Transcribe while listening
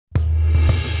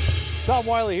Tom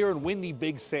Wiley here in windy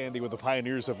Big Sandy, where the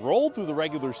Pioneers have rolled through the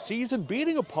regular season,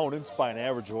 beating opponents by an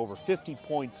average of over 50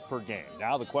 points per game.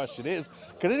 Now the question is,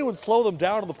 can anyone slow them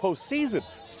down in the postseason?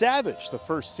 Savage, the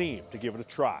first team to give it a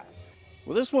try.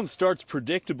 Well, this one starts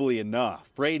predictably enough.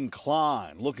 Braden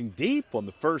Klein looking deep on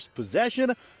the first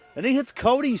possession, and he hits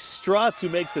Cody Strutz, who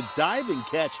makes a diving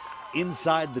catch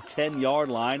inside the 10-yard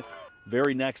line.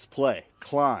 Very next play,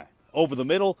 Klein over the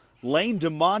middle, Lane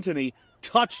DeMontany,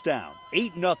 touchdown,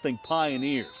 8-0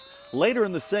 Pioneers. Later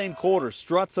in the same quarter,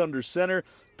 Strutz under center,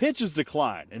 pitches to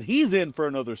Klein, and he's in for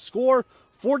another score.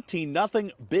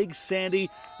 14-0 Big Sandy.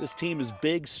 This team is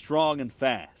big, strong, and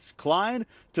fast. Klein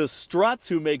to Strutz,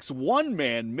 who makes one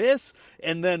man miss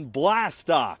and then blast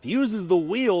off. Uses the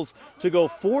wheels to go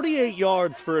 48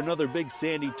 yards for another Big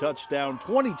Sandy touchdown,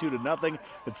 22-0.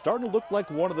 It's starting to look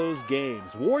like one of those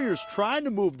games. Warriors trying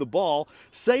to move the ball.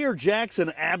 Sayer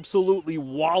Jackson absolutely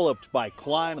walloped by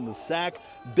Klein in the sack.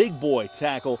 Big boy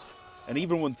tackle. And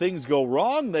even when things go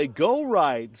wrong, they go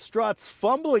right. Strutz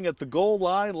fumbling at the goal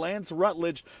line. Lance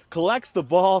Rutledge collects the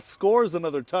ball, scores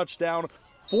another touchdown.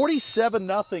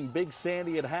 47-0 Big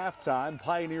Sandy at halftime.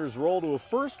 Pioneers roll to a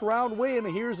first-round win.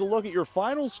 Here's a look at your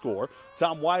final score.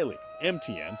 Tom Wiley,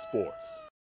 MTN Sports.